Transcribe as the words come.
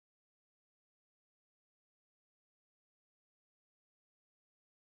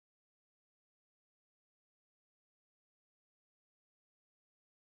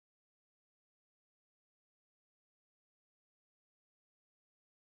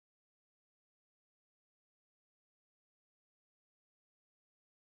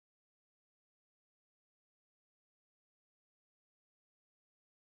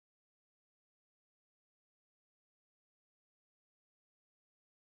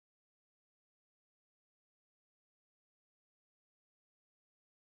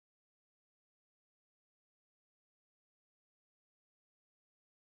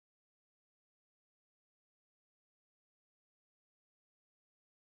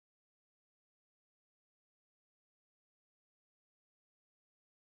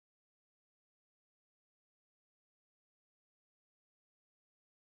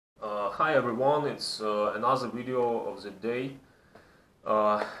Hi everyone, it's another video of the day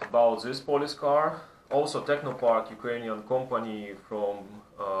about this police car. Also Techno Park, Ukrainian company from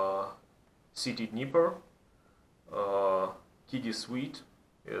city Dnieper. KiddiSvit,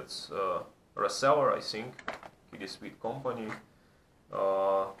 it's a reseller, I think, KiddiSvit company.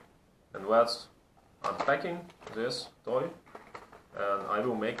 And let's unpacking this toy, and I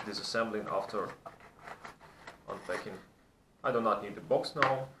will make disassembling after unpacking. I do not need the box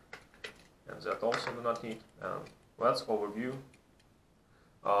now, and that also do not need. And let's overview.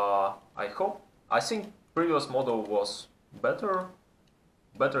 I think previous model was better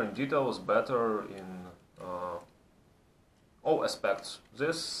in details, better in all aspects.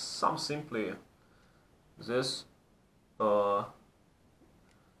 This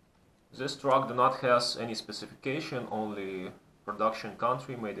this truck do not has any specification, only production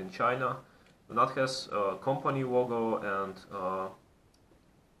country, made in China. Do not has company logo and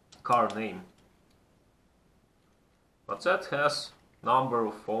car name, but that has number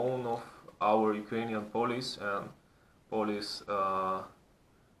of phone of our Ukrainian police and police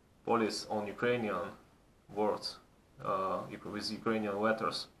on Ukrainian words with Ukrainian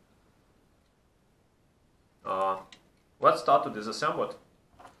letters. Let's start to disassemble it.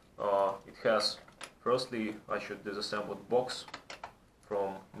 It has, firstly, I should disassemble the box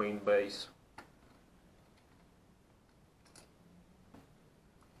from main base.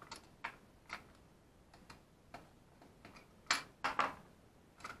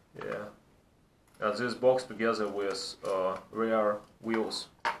 Yeah, and this box together with rear wheels.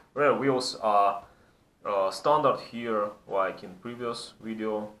 Rear wheels are standard here, like in previous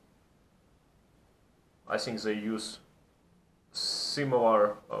video. I think they use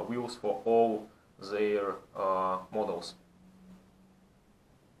similar wheels for all their models,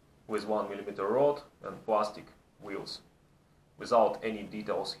 with 1mm rod and plastic wheels, without any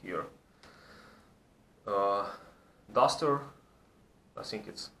details here. Duster, I think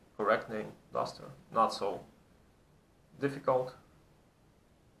it's correct name, Duster, not so difficult.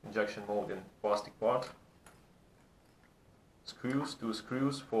 Injection molding plastic part. Screws, 2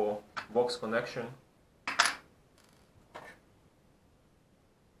 screws for box connection.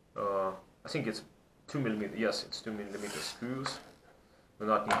 I think it's 2mm, yes, it's 2mm screws. Do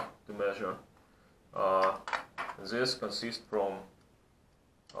not need to measure. This consists from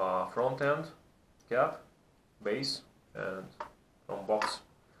front end, cap, base, and from box.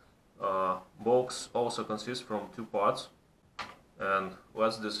 Box also consists from 2 parts, and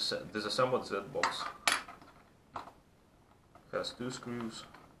let's disassemble that box. It has 2 screws.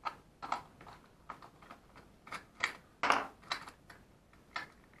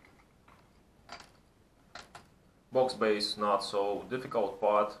 Box base, not so difficult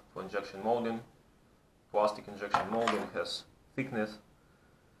part for injection molding. Plastic injection molding has thickness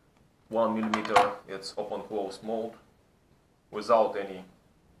 1mm. It's open close mold without any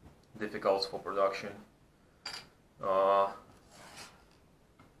difficulties for production.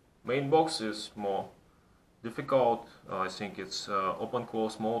 Main box is more difficult. I think it's open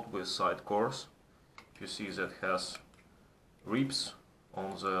close mold with side cores. You see that has ribs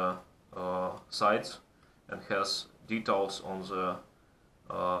on the sides and has details on the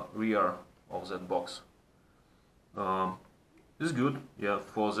rear of that box. It's good, yeah,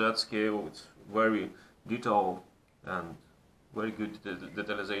 for that scale. It's very detailed and very good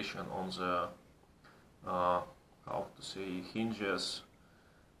detalization on the how to say, hinges,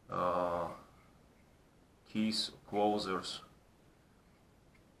 keys, closers.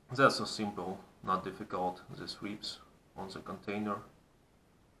 That's so simple, not difficult. These ribs on the container.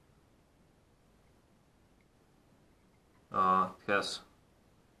 It has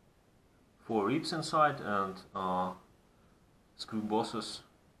 4 ribs inside and screw bosses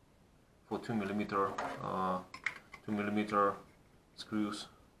for 2mm screws.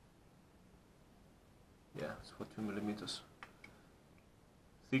 Yeah, it's for 2mm.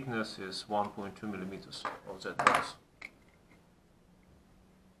 Thickness is 1.2mm of that box.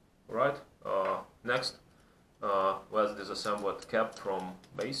 Alright, next let's disassemble the cap from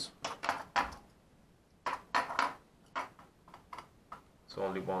base. It's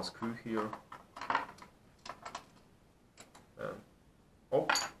only 1 screw here.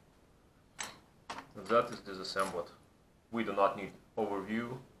 And that is disassembled. We do not need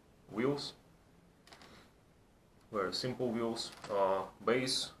overview wheels. Very simple wheels.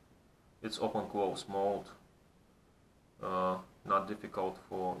 Base, it's open close mold. Not difficult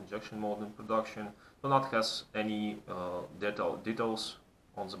for injection molding production. Do not has any details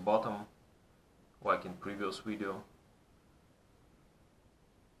on the bottom, like in previous video.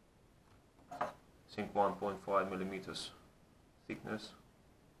 I think 1.5mm thickness.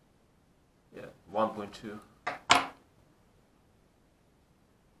 Yeah, 1.2.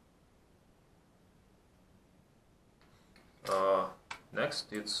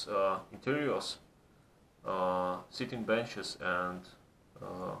 Next, it's interiors, sitting benches and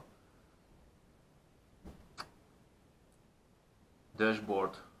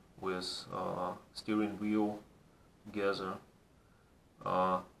dashboard with steering wheel, GAZelle,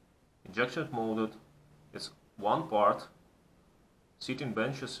 injection molded. It's one part. Sitting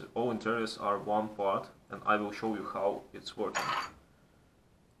benches, all interiors are one part, and I will show you how it's working.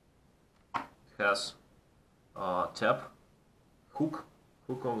 It has tab, hook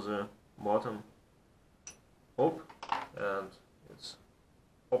on the bottom, up, and it's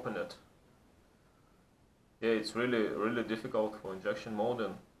open it. Yeah, it's really difficult for injection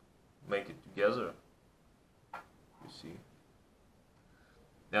molding. Make it together. You see,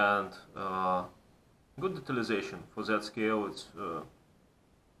 and good detalization for that scale. It's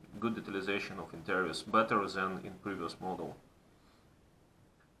good detalization of interiors, better than in previous model.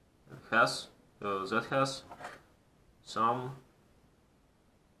 It has that has some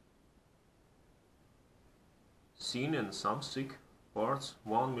thin and some thick parts,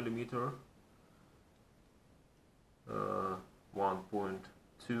 1 millimeter,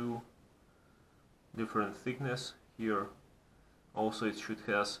 1.2 different thickness here. Also, it should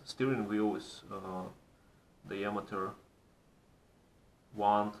has steering wheel with diameter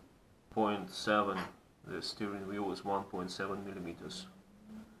 1.7. The steering wheel is 1.7 millimeters.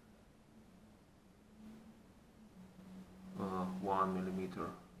 1 millimeter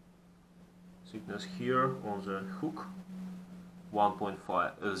thickness here on the hook.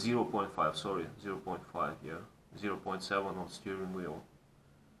 1.5, 0.5, sorry, 0.5 here, 0.7 on steering wheel.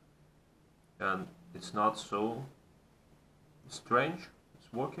 And it's not so strange,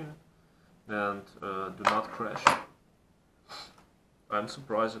 it's working, and do not crash. I'm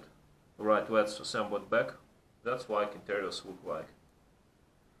surprised. Alright, let's assemble it back. That's what interiors look like.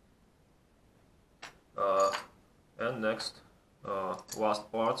 And next,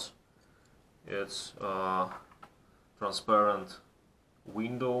 last parts. It's transparent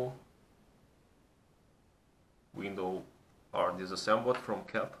window are disassembled from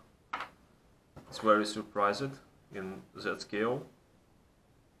cap. It's very surprised in that scale.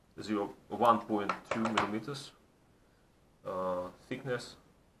 1.2 millimeters thickness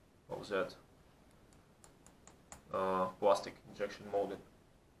of that plastic injection molded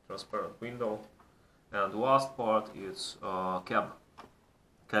transparent window. And last part is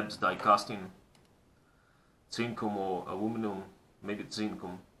cab's die casting, zinc or aluminum, maybe zinc,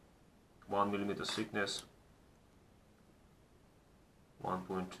 1 millimeter thickness,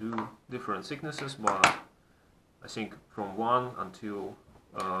 1.2 different thicknesses, but I think from 1 until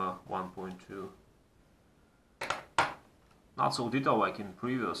 1.2. Not so detailed like in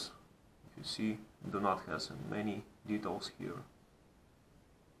previous. If you see, do not have so many details here,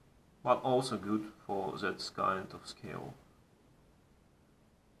 but also good for that kind of scale.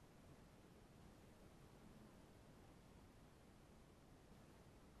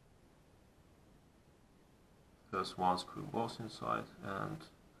 There's one screw both inside and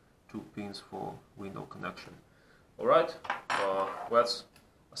 2 pins for window connection. Alright, let's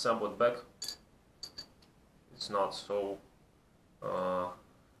assemble it back. It's not so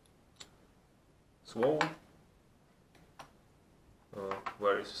slow.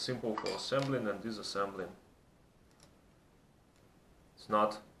 Very simple for assembling and disassembling. It's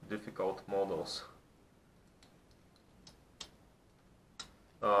not difficult models.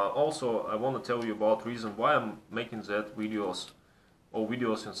 Also, I want to tell you about reason why I'm making that videos or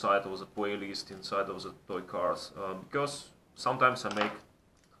videos inside of the playlist, inside of the toy cars. Because sometimes I make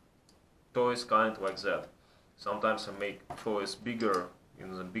toys kind like that. Sometimes I make toys bigger,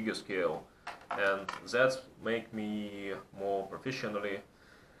 in the bigger scale, and that make me more professionally.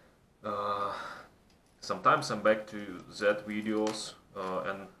 Sometimes I'm back to that videos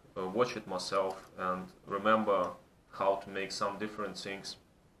and watch it myself and remember how to make some different things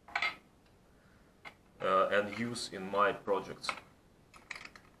and use in my projects.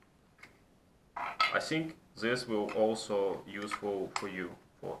 I think this will also useful for you,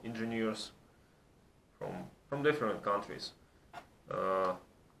 for engineers from different countries.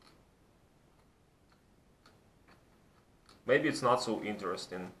 Maybe it's not so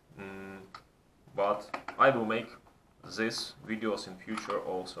interesting, but I will make these videos in future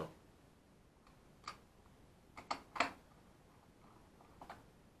also.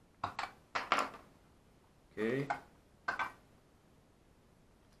 Okay.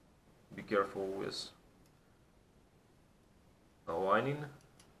 Be careful with aligning.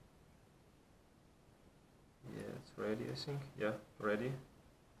 Yeah, it's ready, I think. Yeah, ready.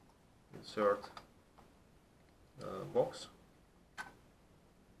 insert box.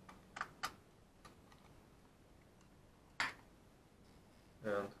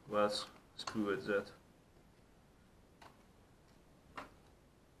 And let's screw it that.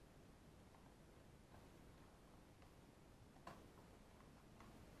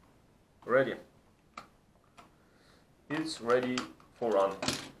 Ready. It's ready for run,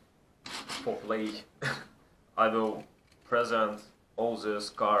 for play. I will present all these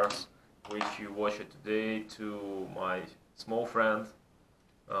cars which you watched today to my small friend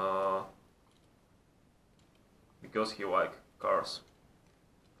because he likes cars.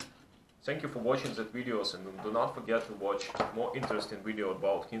 Thank you for watching that videos, and do not forget to watch more interesting video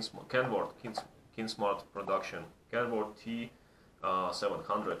about KidSmart production, Kenworth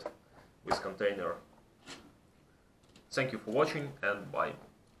T700 with container. Thank you for watching, and bye.